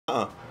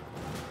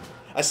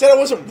I said I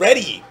wasn't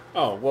ready.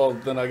 Oh, well,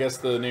 then I guess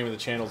the name of the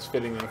channel is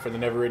fitting for the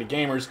Never Ready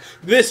Gamers.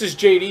 This is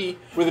JD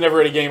with the Never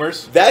Ready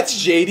Gamers.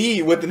 That's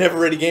JD with the Never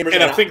Ready Gamers.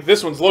 And I think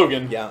this one's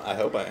Logan. Yeah, I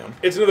hope I am.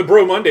 It's another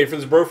Bro Monday for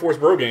this Broforce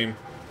Bro game.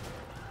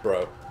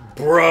 Bro.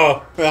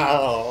 Bruh.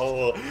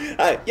 Oh.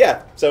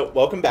 Yeah, so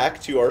welcome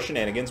back to our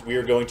shenanigans. We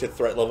are going to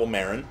threat level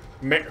Marin.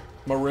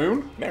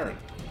 Maroon? Marin.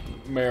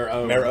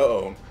 Marrow.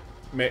 Marrow.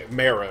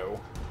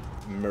 Marrow.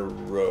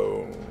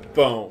 Marrow.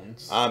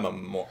 Bones. I'm a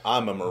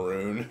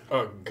maroon.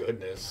 Oh,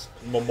 goodness.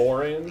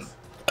 Memorians?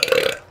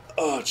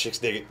 Oh, chicks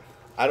dig it.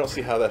 I don't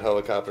see how that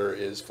helicopter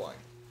is flying.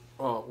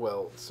 Oh,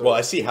 well, so... Well, I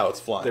see how it's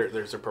flying.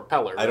 There's a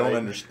propeller, I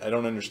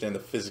don't understand the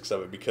physics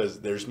of it because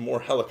there's more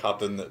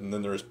helicopter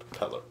than there is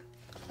propeller.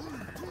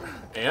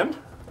 And?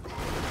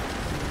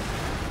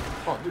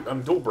 Oh, dude,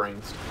 I'm dual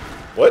brains.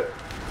 What?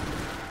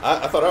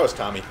 I thought I was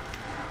Tommy.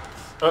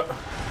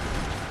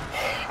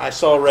 I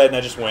saw red and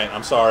I just went.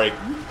 I'm sorry.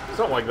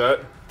 Something like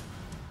that.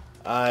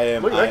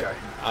 Look at that guy.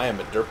 I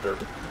am a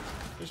derp.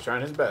 He's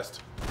trying his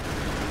best.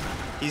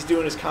 He's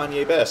doing his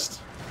Kanye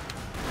best.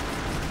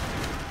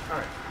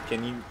 Alright.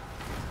 Can you...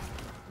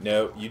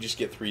 No, you just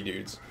get 3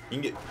 dudes.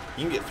 You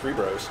can get 3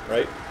 bros,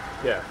 right?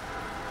 Yeah.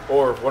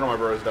 Or if one of my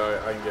bros die,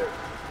 I can get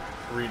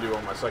redo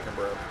on my second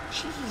bro.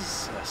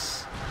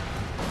 Jesus.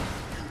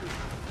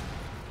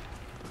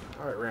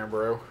 Alright,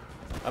 Rambro.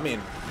 I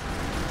mean...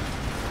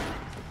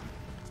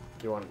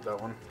 You want that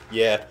one?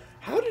 Yeah.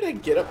 How did I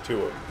get up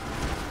to him?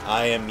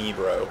 I am me,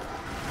 bro.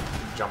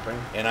 Jumping.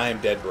 And I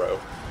am dead, bro.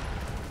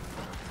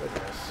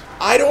 Goodness.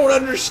 I don't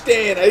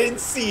understand. I didn't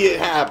see it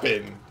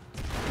happen.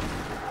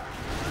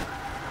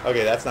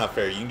 Okay, that's not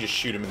fair. You can just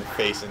shoot him in the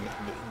face and,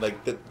 like,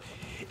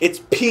 it's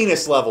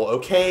penis level,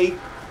 okay?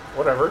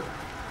 Whatever.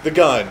 The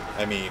gun,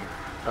 I mean.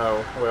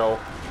 Oh, well,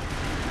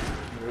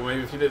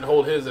 maybe if you didn't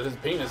hold his at his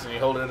penis and you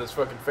held it at his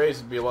fucking face,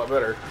 it'd be a lot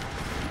better.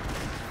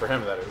 For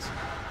him, that is.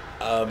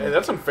 Hey,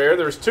 that's unfair.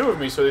 There was 2 of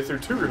me, so they threw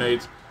 2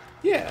 grenades.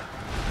 Yeah.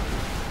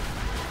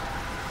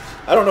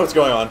 I don't know what's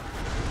going on.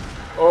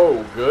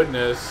 Oh,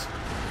 goodness.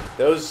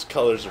 Those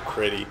colors are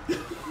pretty.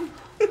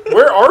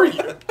 Where are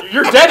you?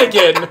 You're dead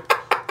again!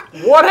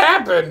 What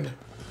happened?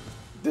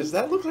 Does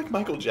that look like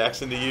Michael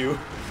Jackson to you?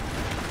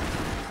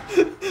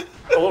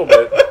 A little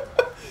bit.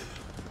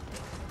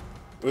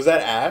 Was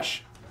that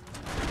Ash?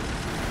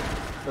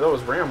 That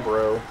was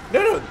Rambro.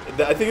 No,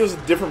 I think it was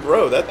a different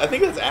bro. I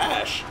think that's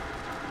Ash.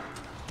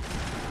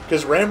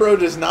 Because Rambro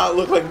does not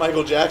look like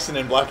Michael Jackson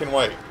in black and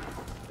white.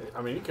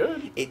 I mean, he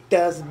could. It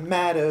doesn't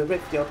matter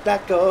if you're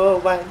black or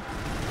white.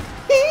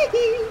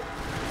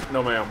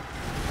 No, ma'am.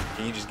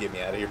 Can you just get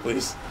me out of here,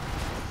 please?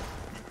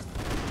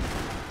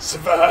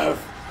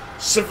 Survive!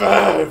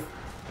 Survive!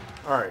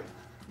 Alright.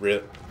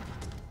 Really?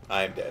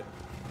 I am dead.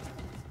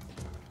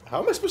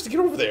 How am I supposed to get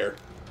over there?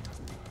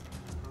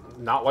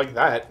 Not like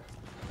that.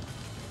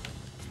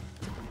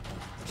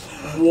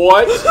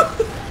 What?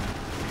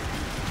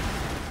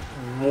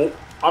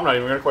 I'm not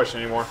even gonna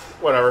question anymore.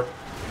 Whatever.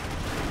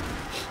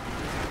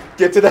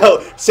 Get to the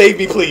hell. Save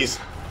me, please.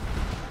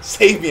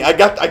 Save me.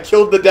 I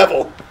killed the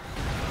devil.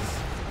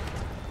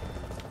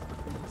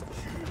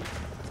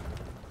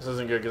 This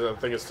isn't good because I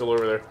think it's still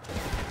over there.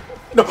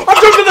 No,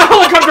 I'm jumping the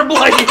helicopter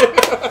blade!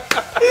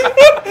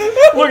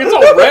 Look, it's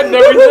all red and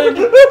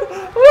everything.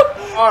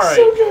 Alright.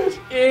 So good.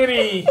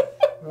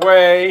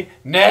 Anyway,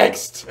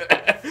 next.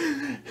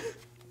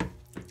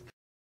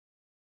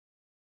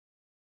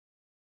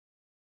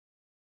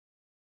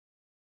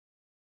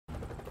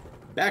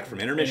 Back from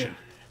intermission.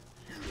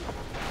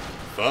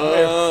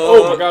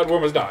 Oh my god, we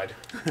almost died.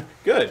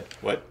 Good.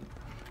 What?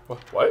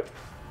 What?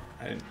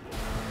 I didn't...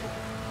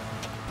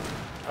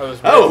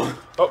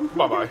 Oh,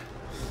 bye-bye.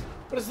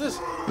 What is this?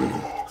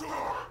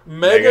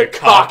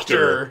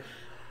 Megacopter.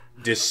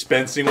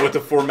 Dispensing with the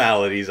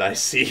formalities, I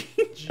see.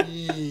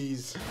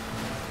 Jeez.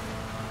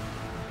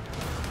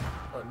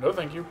 No,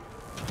 thank you.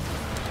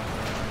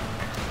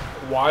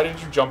 Why did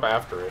you jump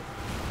after it?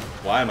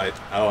 Why am I...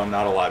 Oh, I'm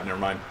not alive. Never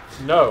mind.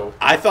 No.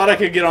 I thought I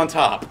could get on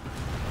top.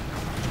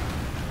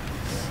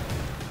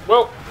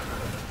 Well,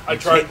 I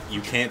tried.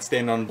 You can't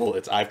stand on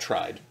bullets. I've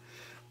tried.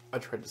 I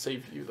tried to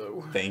save you,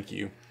 though. Thank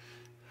you.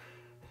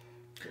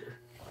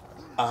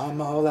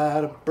 I'm all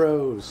out of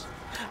bros.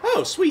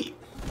 Oh, sweet.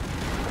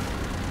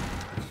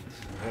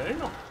 There you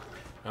go.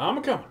 I'm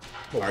a-coming.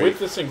 We'll whip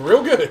this thing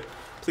real good.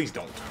 Please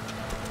don't.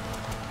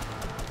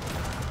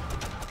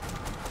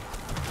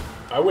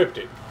 I whipped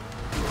it.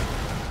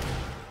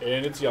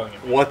 And it's yelling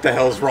at me. What the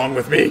hell's wrong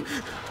with me?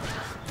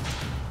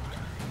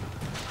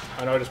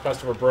 I know I just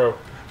passed over bro.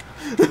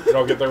 But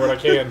I'll get there when I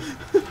can.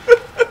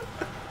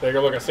 There you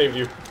go, look, I saved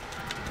you.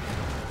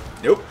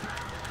 Nope.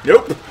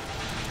 Nope.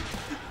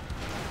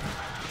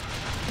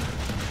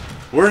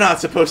 We're not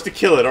supposed to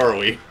kill it, are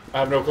we? I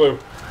have no clue.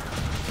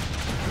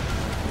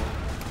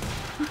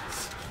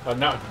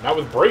 Not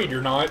with Braid,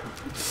 you're not.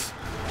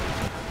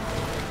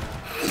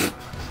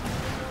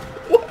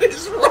 What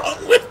is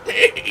wrong with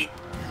me?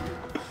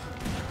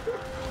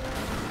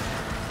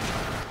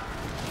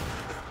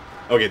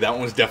 Okay, that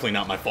one was definitely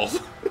not my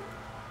fault.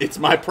 It's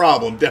my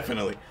problem,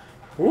 definitely.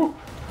 Woo.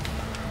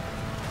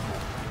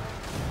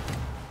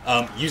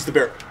 Use the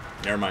barrel.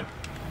 Never mind.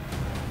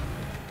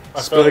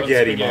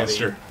 Spaghetti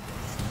monster.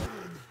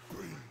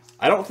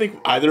 I don't think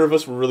either of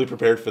us were really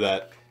prepared for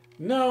that.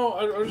 No,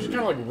 I was just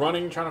kind of like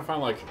running, trying to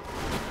find like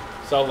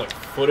solid like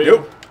footing.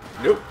 Nope.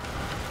 Nope.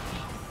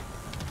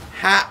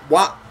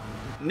 What?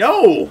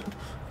 No!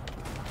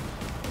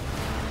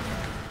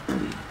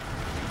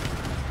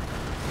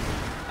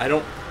 I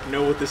don't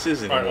know what this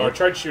is anymore. Alright, I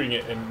tried shooting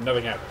it and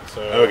nothing happened,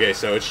 so... Okay,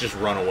 so it's just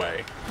run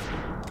away.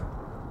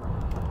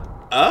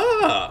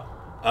 Ah!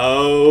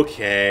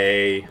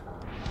 Okay.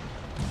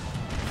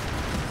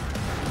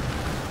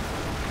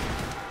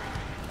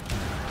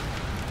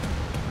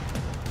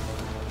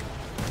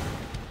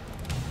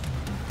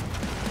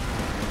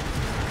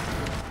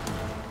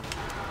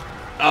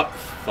 Up,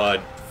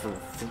 FUD. For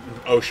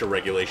OSHA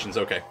regulations,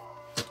 okay.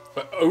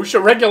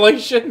 OSHA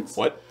regulations?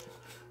 What?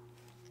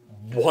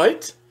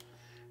 What?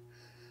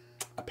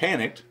 I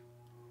panicked.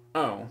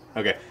 Oh.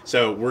 Okay,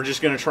 so we're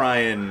just gonna try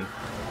and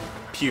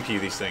pew-pew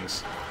these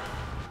things.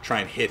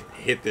 Try and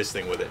hit this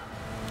thing with it.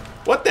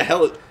 What the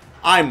hell is...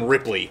 I'm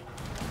Ripley.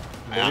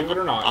 Believe it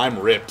or not. I'm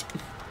ripped.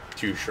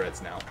 2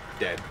 shreds now.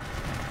 Dead.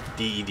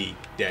 DED.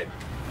 Dead.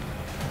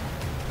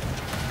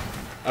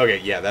 Okay,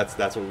 yeah, that's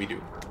what we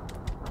do.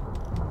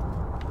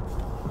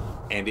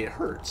 And it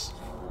hurts.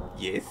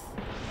 Yes.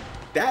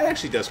 That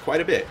actually does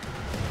quite a bit.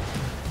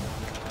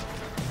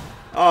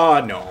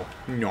 Oh, no.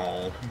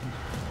 No.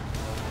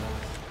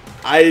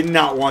 I did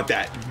not want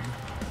that.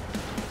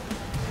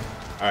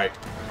 Alright.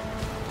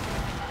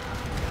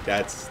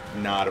 That's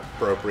not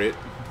appropriate.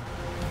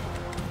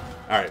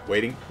 Alright,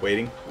 waiting.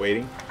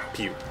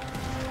 Pew.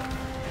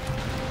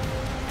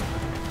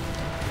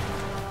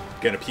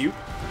 Gonna pew?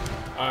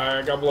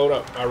 I got blowed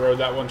up. I rode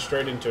that one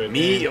straight into it.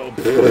 Me? Oh,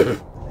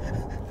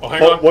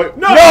 hang on. What?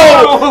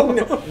 No!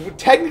 No!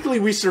 Technically,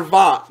 we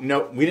survived.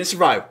 No, we didn't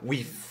survive.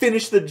 We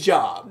finished the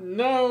job.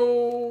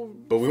 No.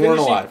 But we weren't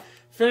alive.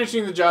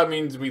 Finishing the job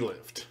means we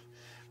lived.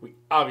 We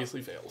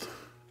obviously failed.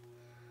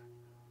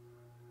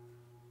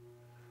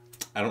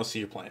 I don't see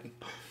your plan.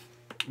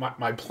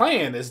 My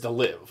plan is to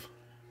live.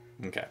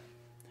 Okay.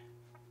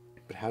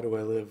 But how do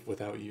I live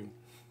without you?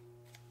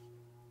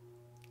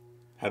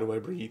 How do I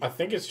breathe? I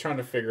think it's trying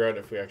to figure out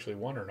if we actually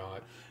won or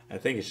not. I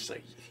think it's just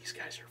like, these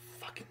guys are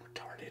fucking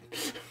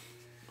retarded.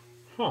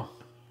 Huh.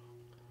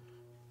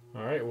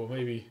 Alright, well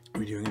maybe... Are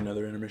we doing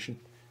another intermission?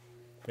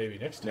 Maybe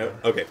next time. No.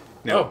 Okay.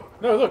 No. Oh,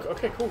 no, look.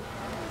 Okay, cool.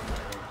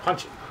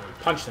 Punch it.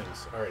 Punch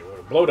things. Alright,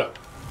 we're blowed up.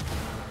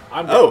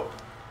 I'm Oh!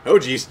 Oh,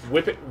 jeez.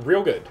 Whip it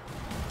real good.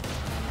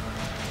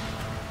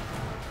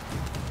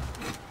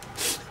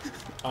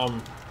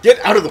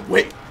 Get out of the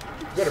way!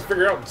 Gotta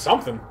figure out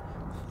something.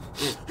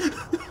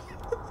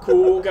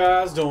 Cool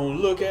guys don't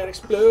look at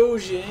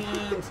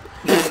explosions.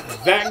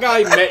 That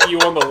guy met you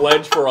on the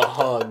ledge for a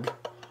hug.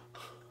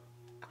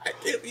 I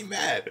can't be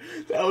mad.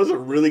 That was a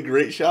really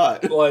great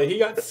shot. Like, he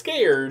got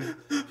scared.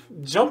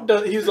 Jumped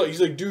up. He's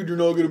like, dude, you're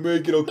not gonna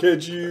make it. I'll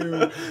catch you.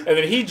 And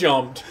then he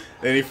jumped.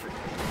 And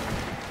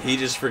he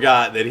just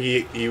forgot that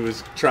he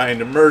was trying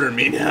to murder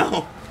me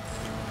now.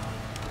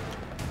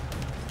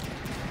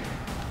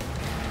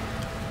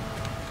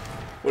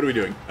 What are we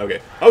doing?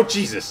 Okay. Oh,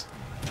 Jesus.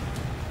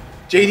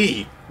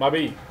 JD. My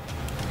B.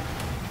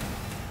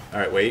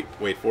 Alright,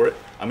 wait for it.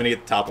 I'm gonna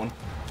get the top one.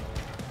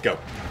 Go.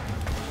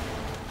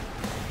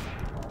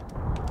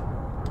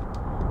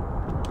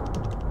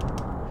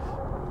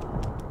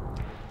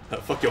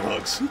 Fuck your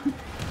hugs.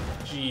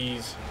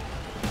 Jeez.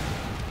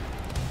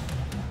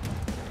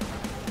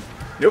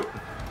 Nope.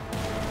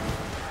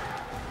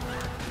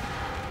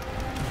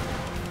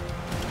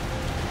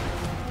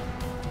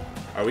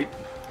 Are we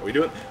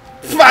doing?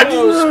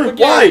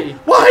 Spaghetti.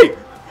 Why?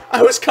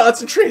 I was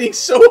concentrating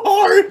so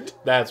hard.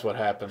 That's what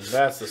happened.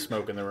 That's the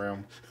smoke in the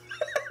room.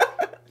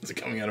 Is it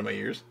coming out of my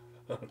ears?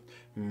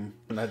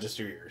 Not just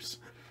your ears.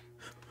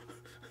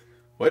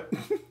 What? I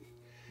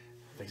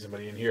think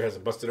somebody in here has a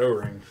busted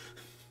O-ring.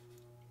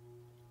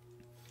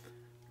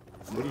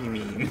 What do you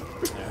mean?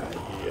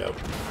 Yep.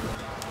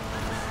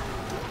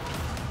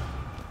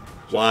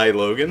 Why,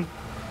 Logan?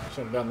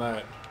 Shouldn't have done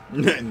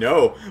that.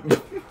 No.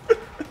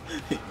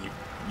 you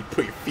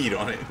put your feet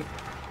on it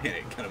and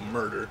it kind of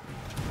murder.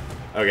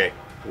 Okay,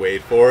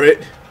 wait for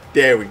it.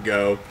 There we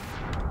go.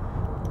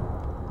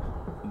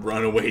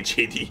 Run away,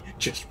 JD.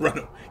 Just run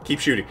away. Keep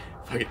shooting.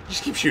 Fuck it.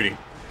 Just keep shooting.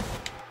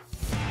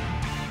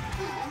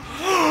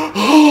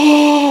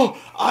 Oh,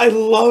 I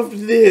loved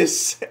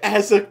this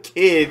as a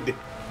kid.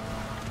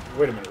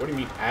 Wait a minute. What do you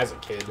mean as a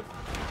kid?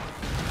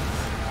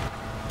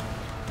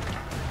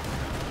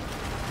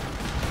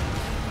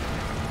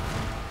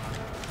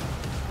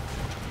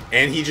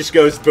 And he just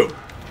goes boom.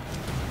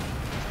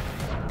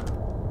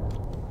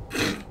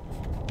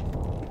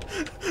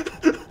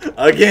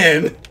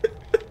 Again.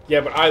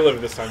 Yeah, but I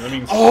live this time. That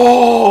means...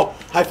 Oh!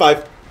 High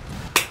five.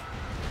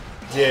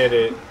 Did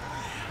it.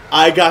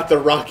 I got the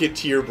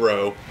Rocketeer,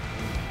 bro.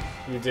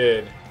 You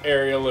did.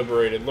 Area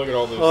liberated. Look at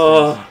all those things.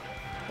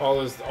 All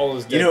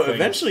those dead things.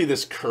 Eventually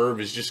this curve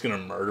is just gonna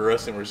murder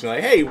us, and we're just gonna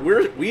like, hey,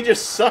 we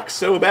just suck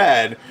so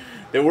bad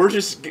that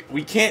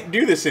we can't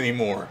do this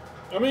anymore.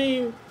 I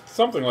mean,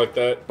 Something like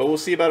that. But we'll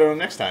see about it on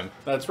next time.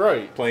 That's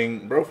right.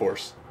 Playing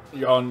Broforce.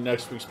 You're on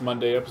next week's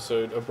Monday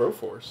episode of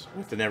Broforce.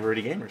 With the Never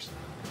Ready Gamers.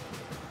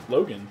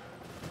 Logan.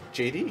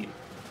 JD.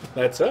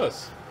 That's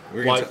us.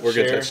 We're gonna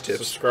touch tips.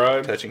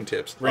 Subscribe. Touching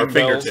tips. Ring Our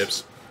bells.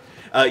 fingertips.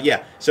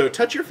 Yeah. So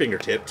touch your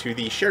fingertip to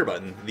the share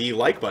button, the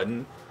like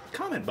button,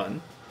 comment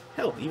button,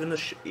 hell, even the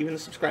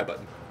subscribe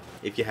button.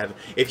 If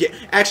you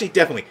actually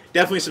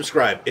definitely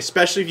subscribe,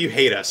 especially if you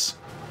hate us.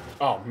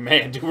 Oh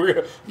man, dude,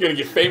 we're gonna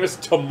get famous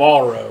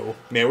tomorrow.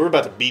 Man, we're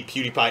about to beat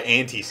PewDiePie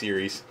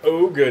anti-series.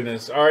 Oh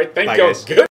goodness. All right, thank Bye, y'all. guys. Good.